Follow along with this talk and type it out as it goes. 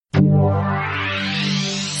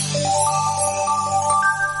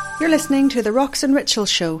You're listening to the Rocks and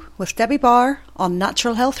Rituals Show with Debbie Barr on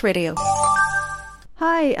Natural Health Radio.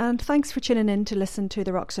 Hi, and thanks for tuning in to listen to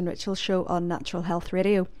the Rocks and Rituals Show on Natural Health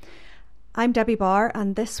Radio. I'm Debbie Barr,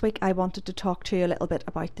 and this week I wanted to talk to you a little bit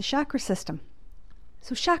about the chakra system.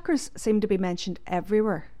 So chakras seem to be mentioned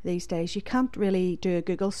everywhere these days. You can't really do a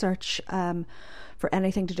Google search for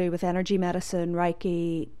anything to do with energy medicine,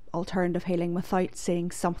 Reiki, alternative healing without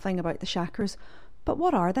seeing something about the chakras. But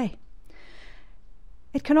what are they?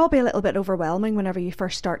 It can all be a little bit overwhelming whenever you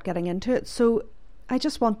first start getting into it, so I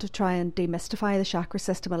just want to try and demystify the chakra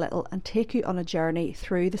system a little and take you on a journey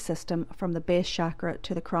through the system from the base chakra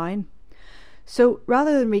to the crown. So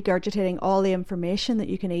rather than regurgitating all the information that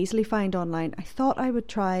you can easily find online, I thought I would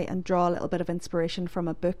try and draw a little bit of inspiration from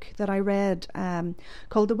a book that I read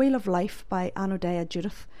called The Wheel of Life by Anodea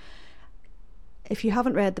Judith. If you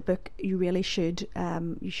haven't read the book, you really should.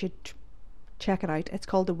 You should check it out. It's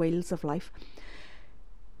called The Wheels of Life.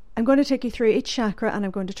 I'm going to take you through each chakra, and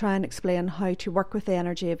I'm going to try and explain how to work with the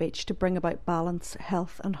energy of each to bring about balance,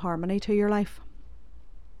 health and harmony to your life.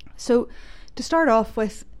 So to start off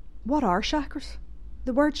with, what are chakras?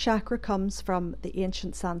 The word chakra comes from the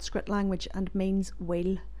ancient Sanskrit language and means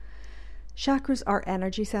wheel. Chakras are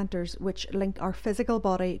energy centres which link our physical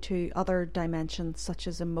body to other dimensions such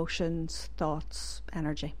as emotions, thoughts,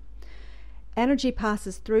 energy. Energy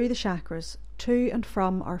passes through the chakras to and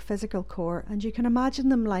from our physical core, and you can imagine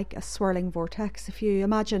them like a swirling vortex if you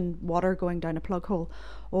imagine water going down a plug hole,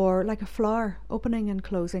 or like a flower opening and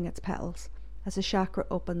closing its petals. As a chakra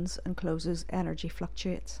opens and closes, energy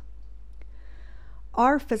fluctuates.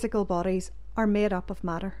 Our physical bodies are made up of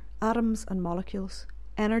matter, atoms and molecules,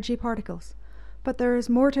 energy particles, but there is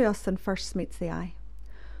more to us than first meets the eye.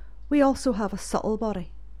 We also have a subtle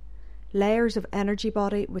body, layers of energy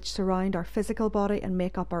body which surround our physical body and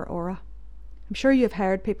make up our aura. I'm sure you've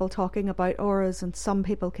heard people talking about auras, and some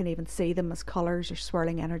people can even see them as colours or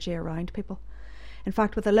swirling energy around people. In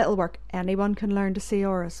fact, with a little work, anyone can learn to see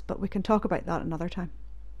auras, but we can talk about that another time.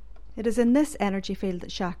 It is in this energy field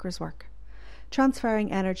that chakras work, transferring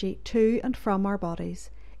energy to and from our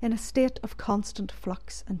bodies in a state of constant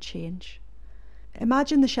flux and change.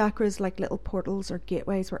 Imagine the chakras like little portals or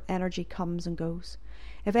gateways where energy comes and goes.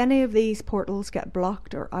 If any of these portals get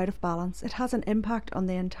blocked or out of balance, it has an impact on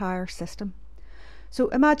the entire system. So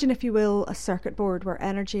imagine, if you will, a circuit board where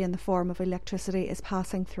energy in the form of electricity is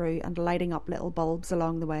passing through and lighting up little bulbs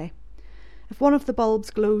along the way. If one of the bulbs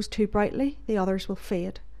glows too brightly, the others will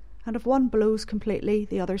fade, and if one blows completely,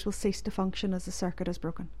 the others will cease to function as the circuit is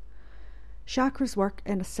broken. Chakras work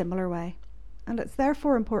in a similar way, and it's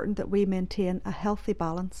therefore important that we maintain a healthy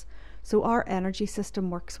balance so our energy system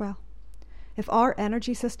works well. If our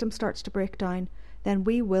energy system starts to break down, then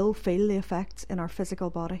we will feel the effects in our physical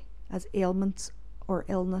body as ailments or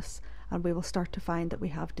illness, and we will start to find that we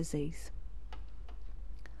have disease.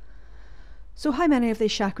 So how many of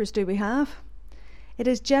these chakras do we have? It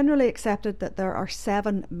is generally accepted that there are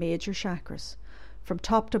 7 major chakras. From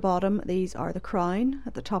top to bottom, these are the crown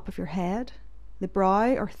at the top of your head, the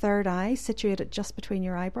brow or third eye situated just between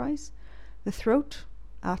your eyebrows, the throat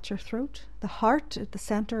at your throat, the heart at the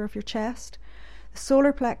centre of your chest, the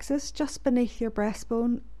solar plexus just beneath your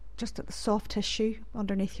breastbone, just at the soft tissue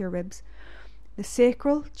underneath your ribs, the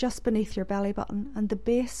sacral just beneath your belly button, and the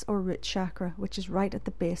base or root chakra, which is right at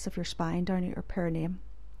the base of your spine down at your perineum.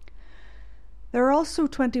 There are also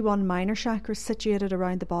 21 minor chakras situated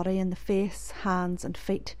around the body in the face, hands and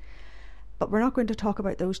feet, but we're not going to talk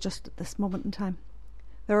about those just at this moment in time.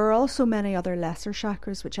 There are also many other lesser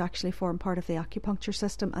chakras which actually form part of the acupuncture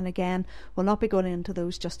system, and again, we'll not be going into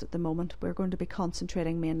those just at the moment. We're going to be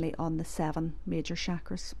concentrating mainly on the 7 major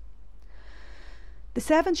chakras. The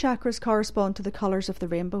 7 chakras correspond to the colours of the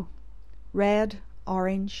rainbow: red,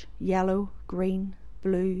 orange, yellow, green,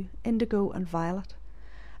 blue, indigo and violet.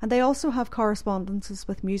 And they also have correspondences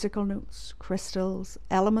with musical notes, crystals,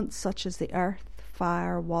 elements such as the earth,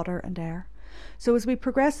 fire, water and air. So as we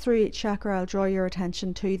progress through each chakra, I'll draw your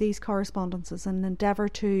attention to these correspondences and endeavour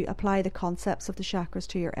to apply the concepts of the chakras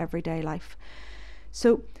to your everyday life.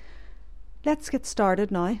 So let's get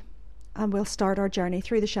started now. And we'll start our journey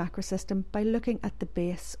through the chakra system by looking at the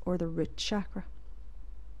base or the root chakra.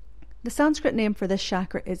 The Sanskrit name for this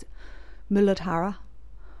chakra is Muladhara,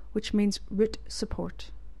 which means root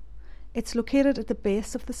support. It's located at the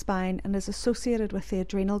base of the spine and is associated with the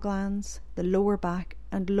adrenal glands, the lower back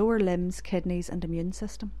and lower limbs, kidneys and immune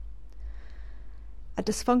system. A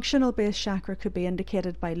dysfunctional base chakra could be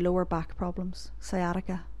indicated by lower back problems,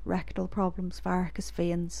 sciatica, rectal problems, varicose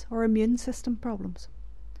veins or immune system problems.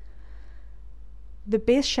 The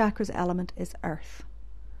base chakra's element is earth.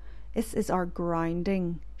 This is our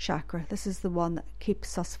grounding chakra. This is the one that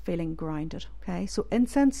keeps us feeling grounded. Okay, so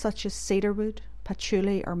incense such as cedarwood,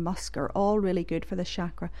 patchouli or musk are all really good for this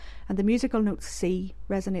chakra, and the musical note C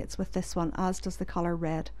resonates with this one, as does the colour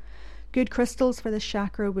red. Good crystals for this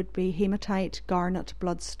chakra would be hematite, garnet,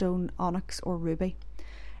 bloodstone, onyx or ruby.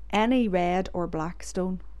 Any red or black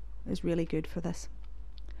stone is really good for this.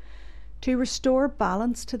 To restore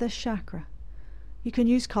balance to this chakra, you can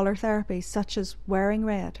use colour therapies such as wearing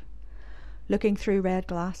red, looking through red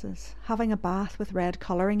glasses, having a bath with red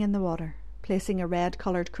colouring in the water, placing a red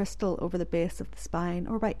coloured crystal over the base of the spine,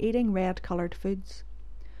 or by eating red coloured foods.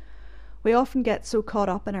 We often get so caught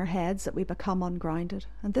up in our heads that we become ungrounded,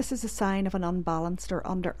 and this is a sign of an unbalanced or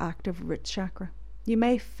underactive root chakra. You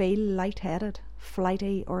may feel lightheaded,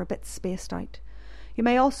 flighty or a bit spaced out. You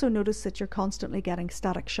may also notice that you're constantly getting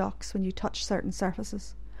static shocks when you touch certain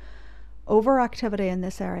surfaces. Overactivity in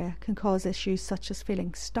this area can cause issues such as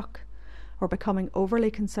feeling stuck or becoming overly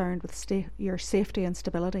concerned with your safety and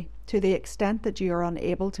stability to the extent that you are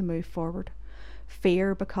unable to move forward.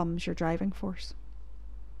 Fear becomes your driving force.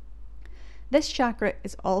 This chakra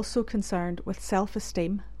is also concerned with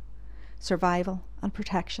self-esteem, survival and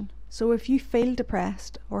protection. So if you feel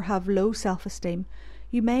depressed or have low self-esteem,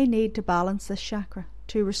 you may need to balance this chakra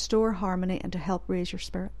to restore harmony and to help raise your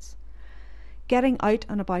spirits. Getting out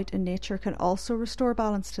and about in nature can also restore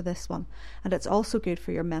balance to this one, and it's also good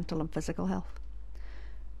for your mental and physical health.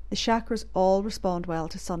 The chakras all respond well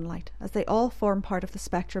to sunlight, as they all form part of the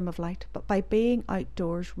spectrum of light, but by being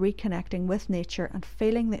outdoors, reconnecting with nature and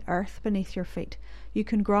feeling the earth beneath your feet, you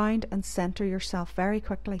can ground and centre yourself very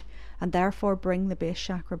quickly and therefore bring the base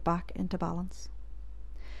chakra back into balance.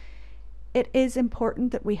 It is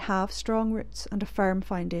important that we have strong roots and a firm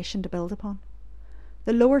foundation to build upon.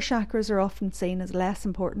 The lower chakras are often seen as less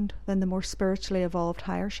important than the more spiritually evolved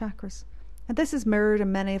higher chakras. And this is mirrored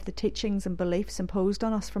in many of the teachings and beliefs imposed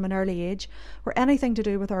on us from an early age, where anything to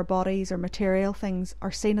do with our bodies or material things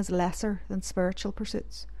are seen as lesser than spiritual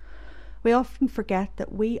pursuits. We often forget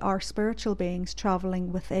that we are spiritual beings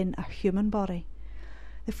travelling within a human body.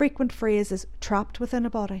 The frequent phrase is trapped within a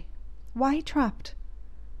body. Why trapped?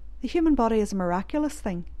 The human body is a miraculous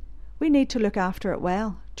thing. We need to look after it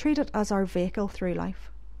well, treat it as our vehicle through life.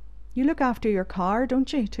 You look after your car,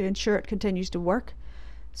 don't you, to ensure it continues to work?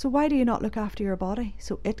 So why do you not look after your body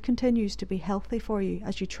so it continues to be healthy for you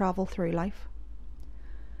as you travel through life?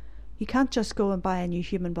 You can't just go and buy a new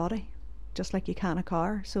human body, just like you can a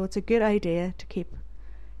car, so it's a good idea to keep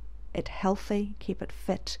it healthy, keep it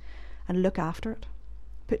fit, and look after it.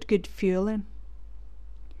 Put good fuel in.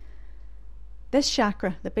 This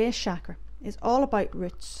chakra, the base chakra, is all about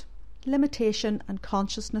roots, limitation and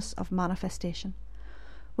consciousness of manifestation.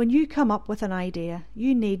 When you come up with an idea,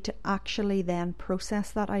 you need to actually then process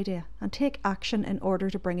that idea and take action in order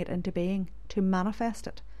to bring it into being, to manifest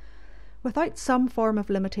it. Without some form of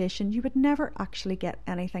limitation, you would never actually get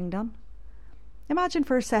anything done. Imagine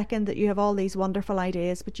for a second that you have all these wonderful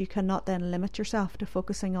ideas, but you cannot then limit yourself to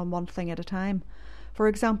focusing on one thing at a time. For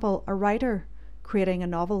example, a writer creating a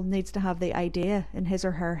novel needs to have the idea in his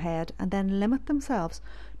or her head and then limit themselves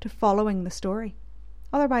to following the story.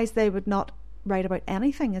 Otherwise they would not write about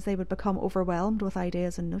anything, as they would become overwhelmed with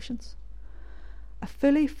ideas and notions. A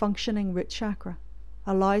fully functioning root chakra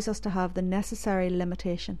allows us to have the necessary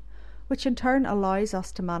limitation, which in turn allows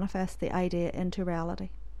us to manifest the idea into reality.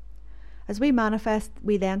 As we manifest,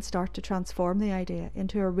 we then start to transform the idea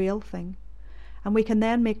into a real thing, and we can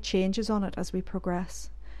then make changes on it as we progress.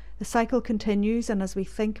 The cycle continues, and as we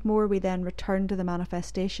think more, we then return to the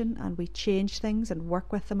manifestation and we change things and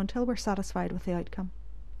work with them until we're satisfied with the outcome.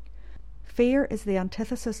 Fear is the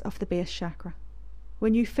antithesis of the base chakra.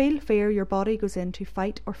 When you feel fear, your body goes into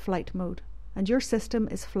fight or flight mode, and your system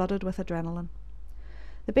is flooded with adrenaline.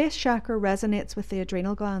 The base chakra resonates with the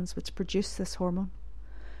adrenal glands, which produce this hormone.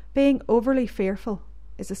 Being overly fearful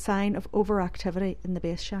is a sign of overactivity in the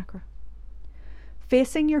base chakra.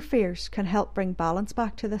 Facing your fears can help bring balance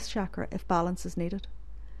back to this chakra if balance is needed.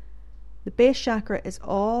 The base chakra is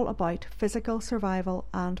all about physical survival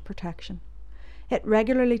and protection. It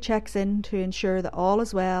regularly checks in to ensure that all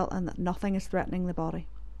is well and that nothing is threatening the body.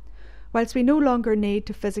 Whilst we no longer need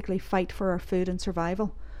to physically fight for our food and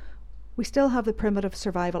survival, we still have the primitive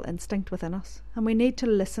survival instinct within us, and we need to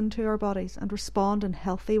listen to our bodies and respond in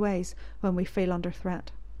healthy ways when we feel under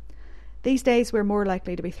threat. These days we're more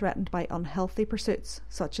likely to be threatened by unhealthy pursuits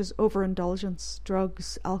such as overindulgence,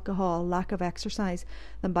 drugs, alcohol, lack of exercise,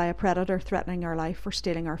 than by a predator threatening our life or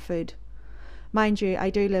stealing our food. Mind you,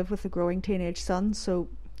 I do live with a growing teenage son, so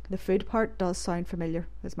the food part does sound familiar,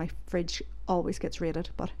 as my fridge always gets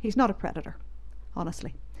raided, but he's not a predator,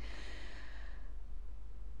 honestly.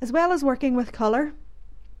 As well as working with colour,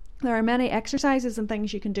 there are many exercises and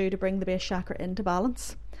things you can do to bring the base chakra into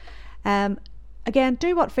balance. Again,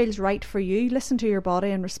 do what feels right for you. Listen to your body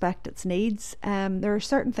and respect its needs. There are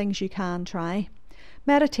certain things you can try.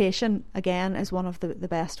 Meditation, again, is one of the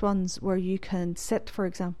best ones, where you can sit, for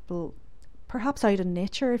example, perhaps out in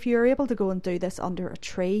nature. If you're able to go and do this under a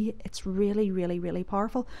tree, it's really, really, really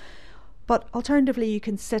powerful. But alternatively, you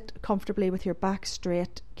can sit comfortably with your back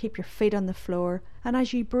straight, keep your feet on the floor, and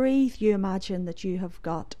as you breathe, you imagine that you have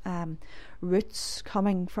got roots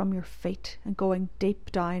coming from your feet and going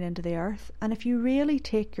deep down into the earth. And if you really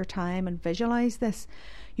take your time and visualise this,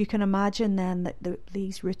 you can imagine then that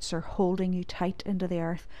these roots are holding you tight into the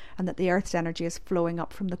earth, and that the earth's energy is flowing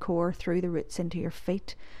up from the core through the roots into your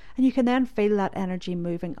feet. And you can then feel that energy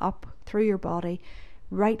moving up through your body,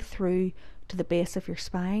 right through to the base of your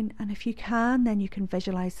spine. And if you can, then you can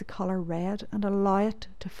visualize the color red and allow it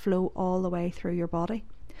to flow all the way through your body.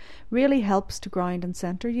 Really helps to ground and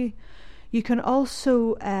center you. You can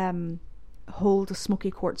also hold a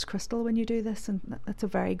smoky quartz crystal when you do this, and that's a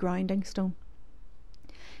very grounding stone.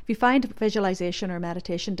 If you find visualization or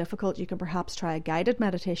meditation difficult, you can perhaps try a guided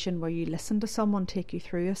meditation where you listen to someone take you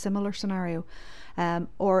through a similar scenario.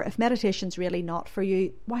 Or if meditation's really not for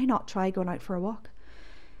you, why not try going out for a walk?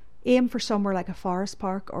 Aim for somewhere like a forest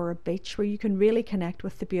park or a beach where you can really connect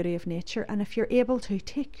with the beauty of nature. And if you're able to,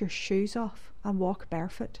 take your shoes off and walk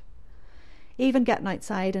barefoot. Even getting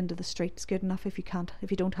outside into the street is good enough if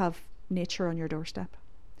you don't have nature on your doorstep.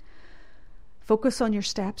 Focus on your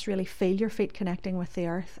steps, really feel your feet connecting with the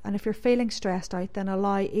earth. And if you're feeling stressed out, then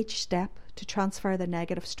allow each step to transfer the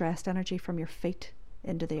negative stressed energy from your feet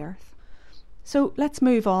into the earth. So let's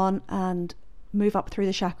move on and move up through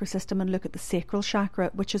the chakra system and look at the sacral chakra,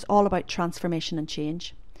 which is all about transformation and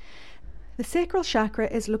change. The sacral chakra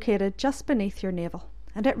is located just beneath your navel,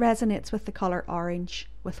 and it resonates with the colour orange,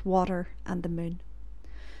 with water and the moon.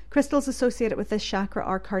 Crystals associated with this chakra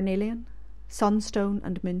are carnelian, sunstone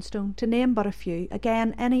and moonstone, to name but a few.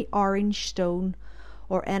 Again, any orange stone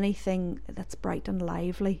or anything that's bright and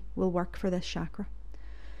lively will work for this chakra.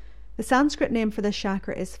 The Sanskrit name for this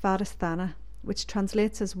chakra is Svadhisthana, which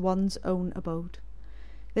translates as one's own abode.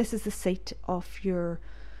 This is the seat of your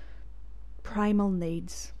primal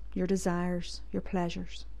needs, your desires, your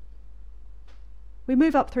pleasures. We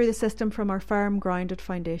move up through the system from our firm, grounded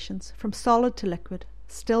foundations, from solid to liquid,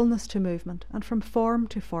 stillness to movement, and from form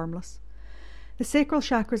to formless. The sacral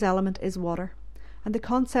chakra's element is water, and the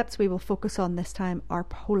concepts we will focus on this time are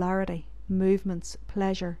polarity, movements,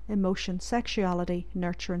 pleasure, emotion, sexuality,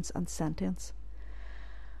 nurturance, and sentience.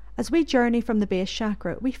 As we journey from the base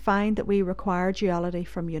chakra, we find that we require duality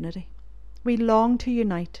from unity. We long to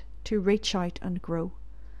unite, to reach out and grow.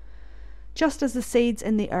 Just as the seeds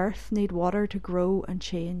in the earth need water to grow and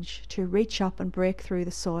change, to reach up and break through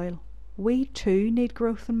the soil, we too need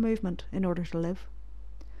growth and movement in order to live.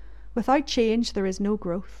 Without change, there is no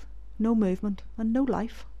growth, no movement, and no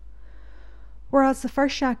life. Whereas the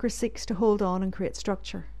first chakra seeks to hold on and create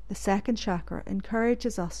structure, the second chakra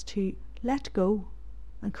encourages us to let go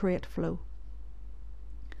and create flow.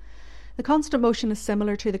 The constant motion is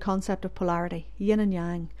similar to the concept of polarity, yin and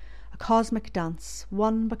yang, a cosmic dance,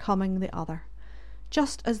 one becoming the other.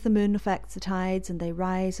 Just as the moon affects the tides and they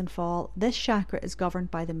rise and fall, this chakra is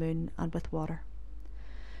governed by the moon and with water.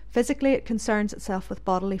 Physically, it concerns itself with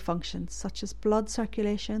bodily functions such as blood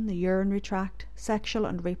circulation, the urinary tract, sexual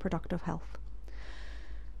and reproductive health.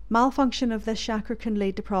 Malfunction of this chakra can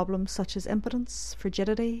lead to problems such as impotence,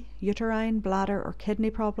 frigidity, uterine, bladder or kidney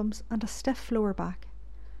problems, and a stiff lower back.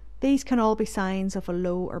 These can all be signs of a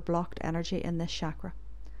low or blocked energy in this chakra.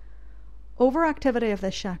 Overactivity of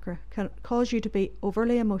this chakra can cause you to be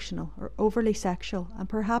overly emotional or overly sexual, and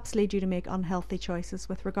perhaps lead you to make unhealthy choices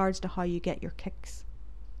with regards to how you get your kicks.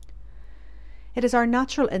 It is our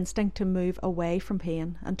natural instinct to move away from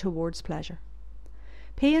pain and towards pleasure.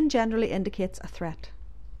 Pain generally indicates a threat,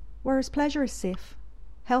 whereas pleasure is safe.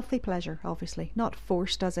 Healthy pleasure, obviously, not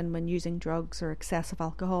forced as in when using drugs or excessive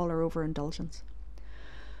alcohol or overindulgence.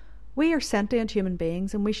 We are sentient human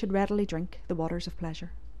beings, and we should readily drink the waters of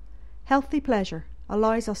pleasure. Healthy pleasure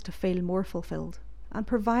allows us to feel more fulfilled and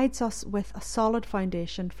provides us with a solid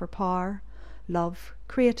foundation for power, love,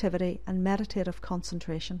 creativity and meditative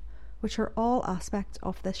concentration, which are all aspects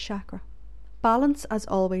of this chakra. Balance, as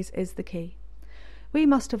always, is the key. We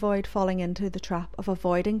must avoid falling into the trap of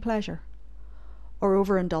avoiding pleasure or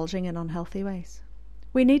overindulging in unhealthy ways.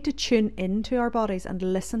 We need to tune into our bodies and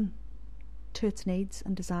listen to its needs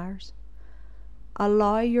and desires.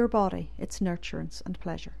 Allow your body its nurturance and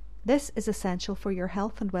pleasure. This is essential for your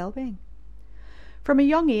health and well-being. From a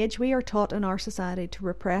young age, we are taught in our society to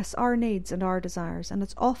repress our needs and our desires, and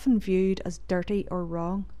it's often viewed as dirty or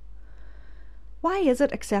wrong. Why is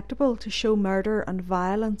it acceptable to show murder and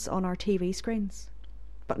violence on our TV screens,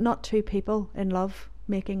 but not two people in love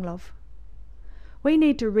making love? We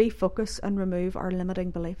need to refocus and remove our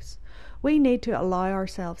limiting beliefs. We need to allow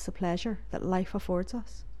ourselves the pleasure that life affords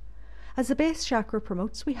us. As the base chakra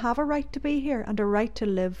promotes, we have a right to be here and a right to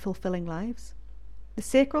live fulfilling lives. The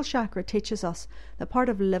sacral chakra teaches us that part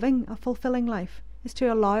of living a fulfilling life is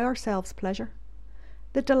to allow ourselves pleasure.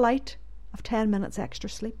 The delight of 10 minutes extra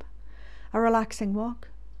sleep, a relaxing walk,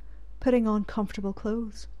 putting on comfortable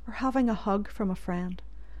clothes, or having a hug from a friend.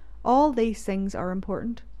 All these things are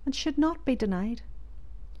important and should not be denied.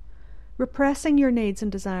 Repressing your needs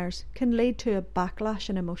and desires can lead to a backlash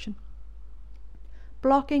in emotion.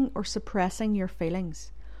 Blocking or suppressing your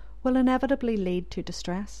feelings will inevitably lead to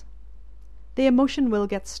distress. The emotion will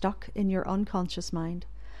get stuck in your unconscious mind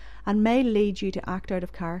and may lead you to act out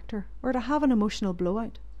of character or to have an emotional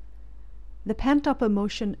blowout. The pent-up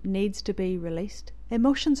emotion needs to be released.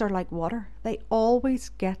 Emotions are like water. They always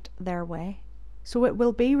get their way. So it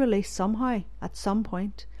will be released somehow, at some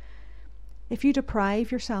point. If you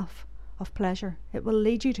deprive yourself of pleasure, it will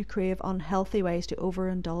lead you to crave unhealthy ways to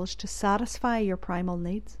overindulge to satisfy your primal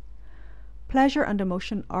needs. Pleasure and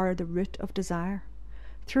emotion are the root of desire,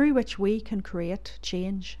 through which we can create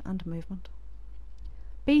change and movement.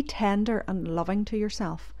 Be tender and loving to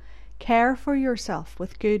yourself. Care for yourself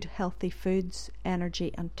with good, healthy foods,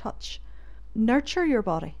 energy and touch. Nurture your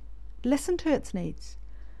body. Listen to its needs.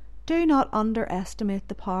 Do not underestimate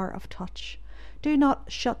the power of touch. Do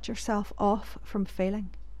not shut yourself off from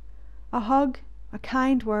feeling. A hug, a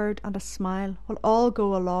kind word and a smile will all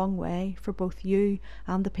go a long way for both you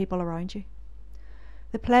and the people around you.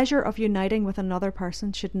 The pleasure of uniting with another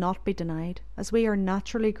person should not be denied, as we are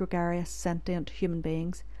naturally gregarious, sentient human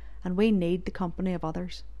beings, and we need the company of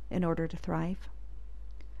others in order to thrive.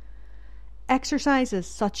 Exercises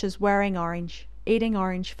such as wearing orange, eating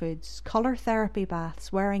orange foods, colour therapy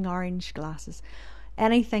baths, wearing orange glasses,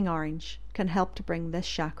 anything orange can help to bring this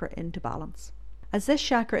chakra into balance. As this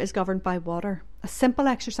chakra is governed by water, a simple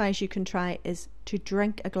exercise you can try is to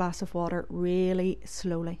drink a glass of water really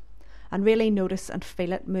slowly and really notice and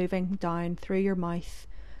feel it moving down through your mouth,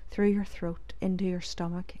 through your throat, into your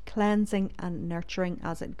stomach, cleansing and nurturing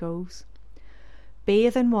as it goes.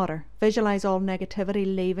 Bathe in water. Visualise all negativity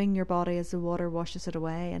leaving your body as the water washes it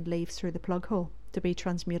away and leaves through the plug hole to be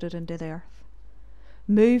transmuted into the earth.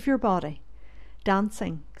 Move your body.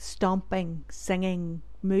 Dancing, stomping, singing,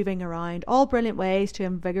 moving around, all brilliant ways to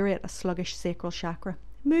invigorate a sluggish sacral chakra.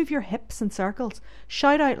 Move your hips in circles,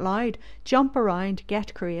 shout out loud, jump around,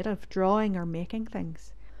 get creative, drawing or making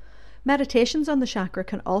things. Meditations on the chakra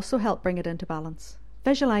can also help bring it into balance.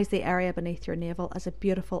 Visualise the area beneath your navel as a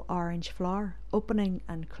beautiful orange flower, opening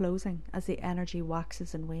and closing as the energy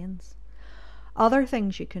waxes and wanes. Other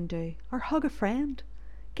things you can do are hug a friend,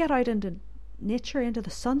 get out into nature, into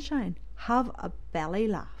the sunshine, have a belly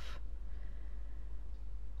laugh.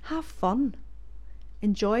 Have fun,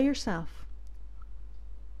 enjoy yourself,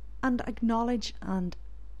 and acknowledge and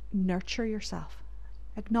nurture yourself.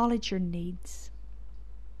 Acknowledge your needs.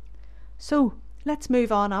 So, let's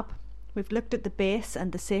move on up. We've looked at the base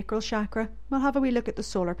and the sacral chakra. We'll have a wee look at the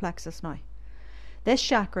solar plexus now. This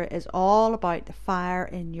chakra is all about the fire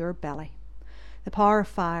in your belly. The power of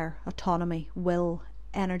fire, autonomy, will,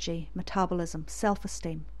 energy, metabolism,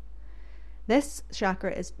 self-esteem. This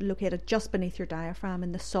chakra is located just beneath your diaphragm,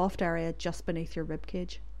 in the soft area just beneath your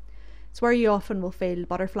ribcage. It's where you often will feel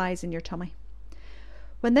butterflies in your tummy.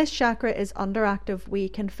 When this chakra is underactive, we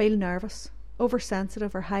can feel nervous,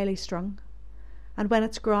 oversensitive or highly strung. And when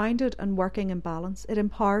it's grounded and working in balance, it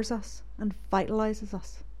empowers us and vitalises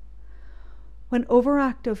us. When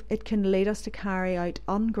overactive, it can lead us to carry out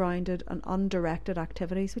ungrounded and undirected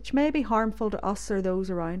activities which may be harmful to us or those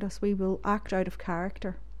around us. We will act out of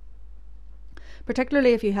character.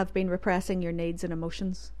 Particularly if you have been repressing your needs and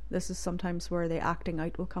emotions, this is sometimes where the acting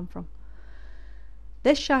out will come from.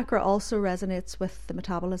 This chakra also resonates with the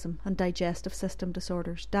metabolism and digestive system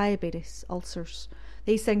disorders, diabetes, ulcers.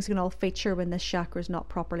 These things can all feature when this chakra is not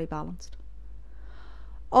properly balanced.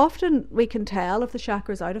 Often we can tell if the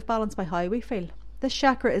chakra is out of balance by how we feel. This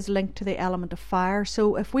chakra is linked to the element of fire,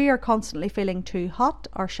 so if we are constantly feeling too hot,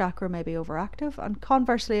 our chakra may be overactive, and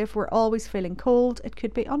conversely, if we're always feeling cold, it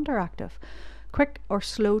could be underactive. Quick or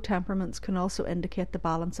slow temperaments can also indicate the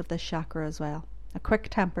balance of this chakra as well. A quick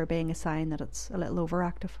temper being a sign that it's a little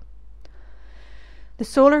overactive. The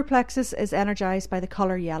solar plexus is energized by the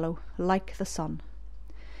colour yellow, like the sun.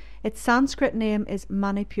 Its Sanskrit name is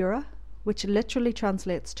Manipura, which literally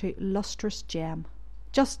translates to lustrous gem,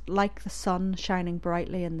 just like the sun shining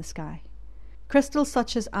brightly in the sky. Crystals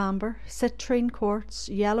such as amber, citrine quartz,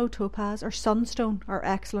 yellow topaz or sunstone are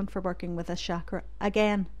excellent for working with this chakra.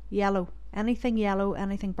 Again, yellow,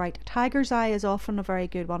 anything bright. Tiger's eye is often a very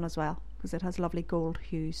good one as well, because it has lovely gold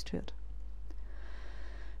hues to it.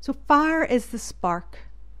 So fire is the spark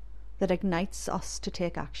that ignites us to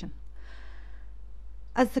take action.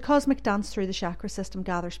 As the cosmic dance through the chakra system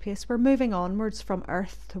gathers pace, we're moving onwards from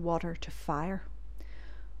earth to water to fire.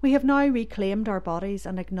 We have now reclaimed our bodies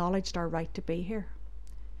and acknowledged our right to be here.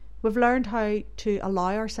 We've learned how to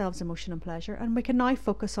allow ourselves emotion and pleasure, and we can now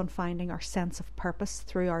focus on finding our sense of purpose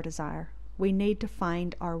through our desire. We need to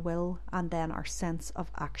find our will and then our sense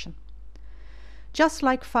of action. Just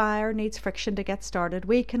like fire needs friction to get started,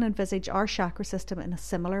 we can envisage our chakra system in a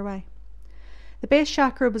similar way. The base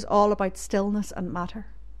chakra was all about stillness and matter,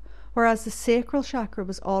 whereas the sacral chakra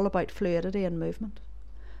was all about fluidity and movement.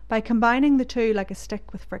 By combining the two like a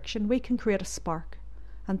stick with friction, we can create a spark,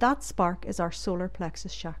 and that spark is our solar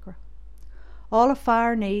plexus chakra. All a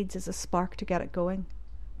fire needs is a spark to get it going,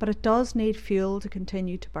 but it does need fuel to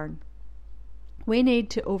continue to burn. We need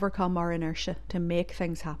to overcome our inertia to make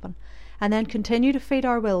things happen, and then continue to feed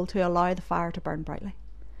our will to allow the fire to burn brightly.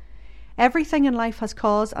 Everything in life has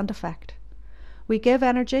cause and effect. We give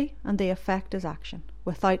energy, and the effect is action.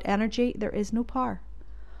 Without energy, there is no power.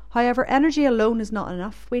 However, energy alone is not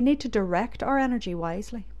enough. We need to direct our energy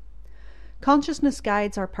wisely. Consciousness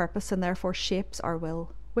guides our purpose and therefore shapes our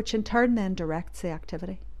will, which in turn then directs the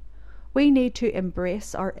activity. We need to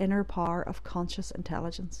embrace our inner power of conscious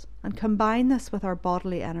intelligence and combine this with our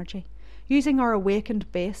bodily energy, using our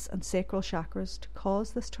awakened base and sacral chakras to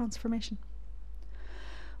cause this transformation.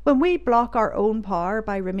 When we block our own power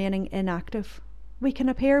by remaining inactive, we can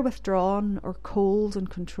appear withdrawn or cold and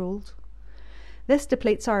controlled. This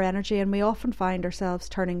depletes our energy, and we often find ourselves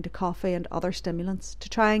turning to coffee and other stimulants to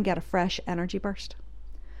try and get a fresh energy burst.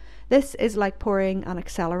 This is like pouring an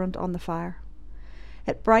accelerant on the fire.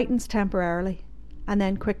 It brightens temporarily and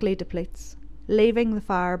then quickly depletes, leaving the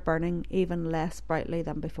fire burning even less brightly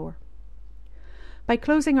than before. By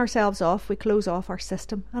closing ourselves off, we close off our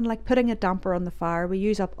system, and like putting a damper on the fire, we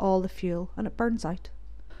use up all the fuel and it burns out.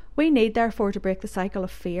 We need therefore to break the cycle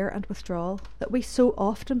of fear and withdrawal that we so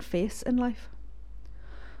often face in life.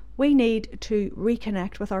 We need to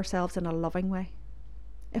reconnect with ourselves in a loving way.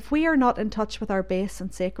 If we are not in touch with our base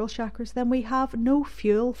and sacral chakras, then we have no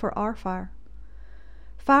fuel for our fire.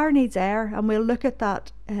 Fire needs air, and we'll look at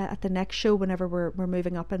that at the next show whenever we're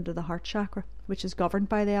moving up into the heart chakra, which is governed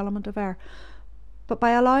by the element of air. But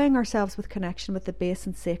by allowing ourselves with connection with the base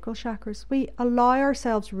and sacral chakras, we allow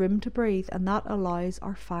ourselves room to breathe, and that allows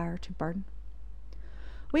our fire to burn.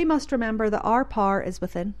 We must remember that our power is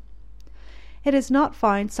within. It is not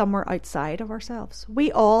found somewhere outside of ourselves.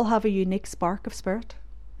 We all have a unique spark of spirit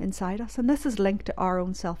inside us, and this is linked to our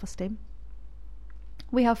own self-esteem.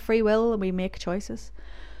 We have free will and we make choices.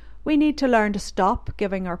 We need to learn to stop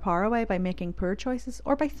giving our power away by making poor choices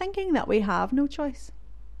or by thinking that we have no choice.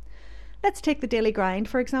 Let's take the daily grind,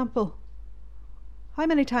 for example. How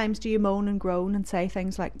many times do you moan and groan and say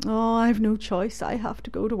things like, "Oh, I've no choice, I have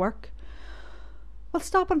to go to work"? Well,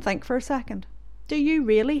 stop and think for a second. Do you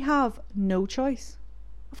really have no choice?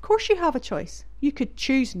 Of course you have a choice. You could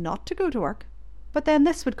choose not to go to work, but then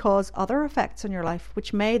this would cause other effects in your life,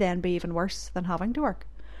 which may then be even worse than having to work.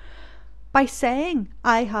 By saying,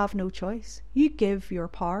 "I have no choice," you give your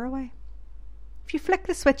power away. If you flick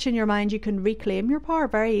the switch in your mind, you can reclaim your power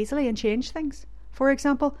very easily and change things. For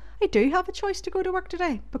example, I do have a choice to go to work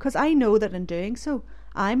today because I know that in doing so,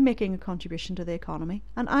 I'm making a contribution to the economy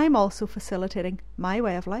and I'm also facilitating my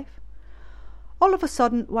way of life. All of a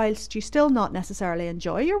sudden, whilst you still not necessarily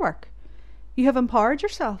enjoy your work, you have empowered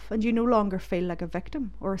yourself and you no longer feel like a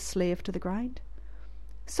victim or a slave to the grind.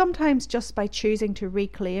 Sometimes just by choosing to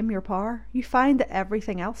reclaim your power, you find that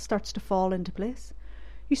everything else starts to fall into place.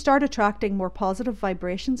 You start attracting more positive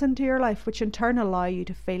vibrations into your life, which in turn allow you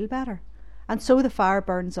to feel better, and so the fire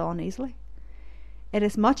burns on easily. It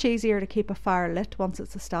is much easier to keep a fire lit once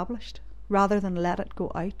it's established, rather than let it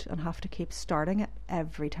go out and have to keep starting it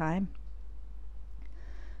every time.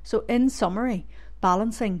 So in summary,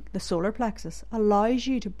 balancing the solar plexus allows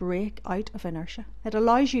you to break out of inertia. It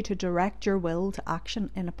allows you to direct your will to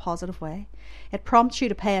action in a positive way. It prompts you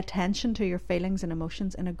to pay attention to your feelings and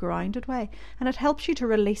emotions in a grounded way, and it helps you to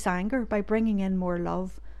release anger by bringing in more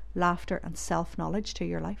love, laughter and self-knowledge to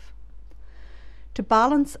your life. To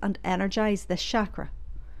balance and energise this chakra,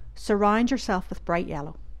 surround yourself with bright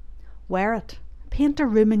yellow. Wear it. Paint a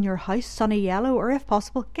room in your house sunny yellow, or if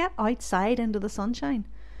possible, get outside into the sunshine.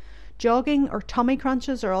 Jogging or tummy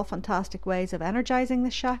crunches are all fantastic ways of energizing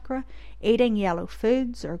this chakra. Eating yellow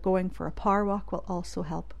foods or going for a power walk will also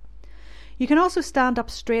help. You can also stand up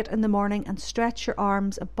straight in the morning and stretch your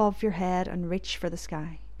arms above your head and reach for the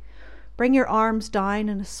sky. Bring your arms down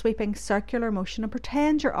in a sweeping circular motion and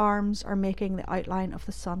pretend your arms are making the outline of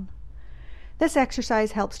the sun. This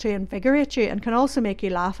exercise helps to invigorate you and can also make you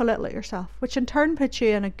laugh a little at yourself, which in turn puts you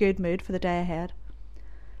in a good mood for the day ahead.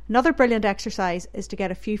 Another brilliant exercise is to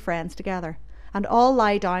get a few friends together and all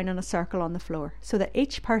lie down in a circle on the floor so that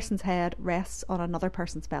each person's head rests on another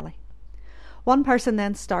person's belly. One person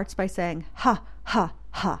then starts by saying, ha, ha,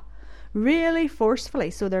 ha, really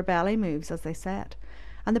forcefully so their belly moves as they say it.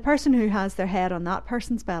 And the person who has their head on that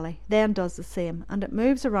person's belly then does the same, and it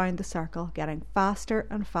moves around the circle, getting faster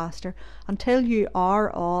and faster until you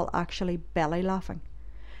are all actually belly laughing.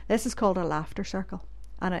 This is called a laughter circle,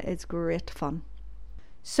 and it is great fun.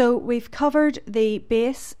 So we've covered the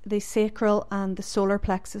base, the sacral and the solar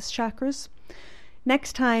plexus chakras.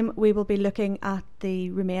 Next time we will be looking at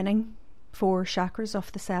the remaining 4 chakras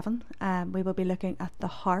of the 7. We will be looking at the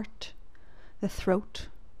heart, the throat,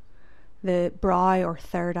 the brow or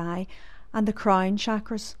third eye, and the crown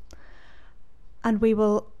chakras. And we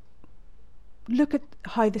will look at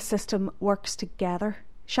how the system works together.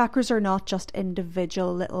 Chakras are not just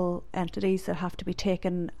individual little entities that have to be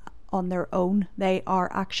taken on their own. They are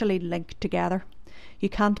actually linked together. You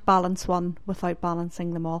can't balance one without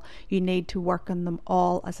balancing them all. You need to work on them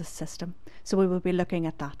all as a system. So we will be looking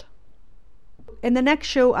at that. In the next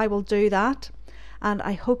show I will do that, and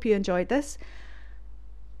I hope you enjoyed this.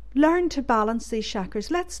 Learn to balance these chakras.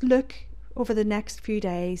 Let's look over the next few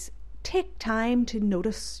days. Take time to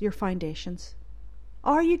notice your foundations.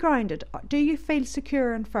 Are you grounded? Do you feel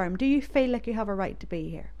secure and firm? Do you feel like you have a right to be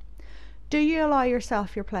here? Do you allow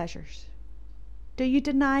yourself your pleasures? Do you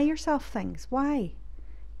deny yourself things? Why?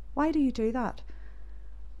 Why do you do that?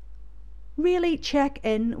 Really check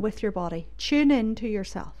in with your body. Tune in to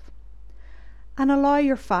yourself. And allow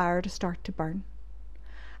your fire to start to burn.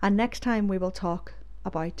 And next time we will talk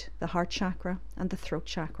about the heart chakra and the throat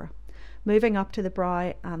chakra, moving up to the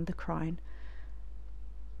brow and the crown.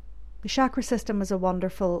 The chakra system is a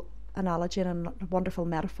wonderful analogy and a wonderful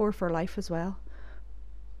metaphor for life as well.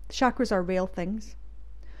 The chakras are real things.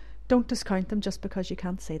 Don't discount them just because you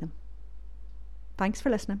can't see them. Thanks for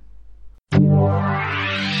listening.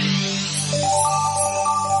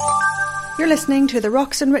 You're listening to the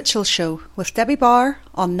Rocks and Rituals Show with Debbie Barr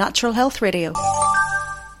on Natural Health Radio.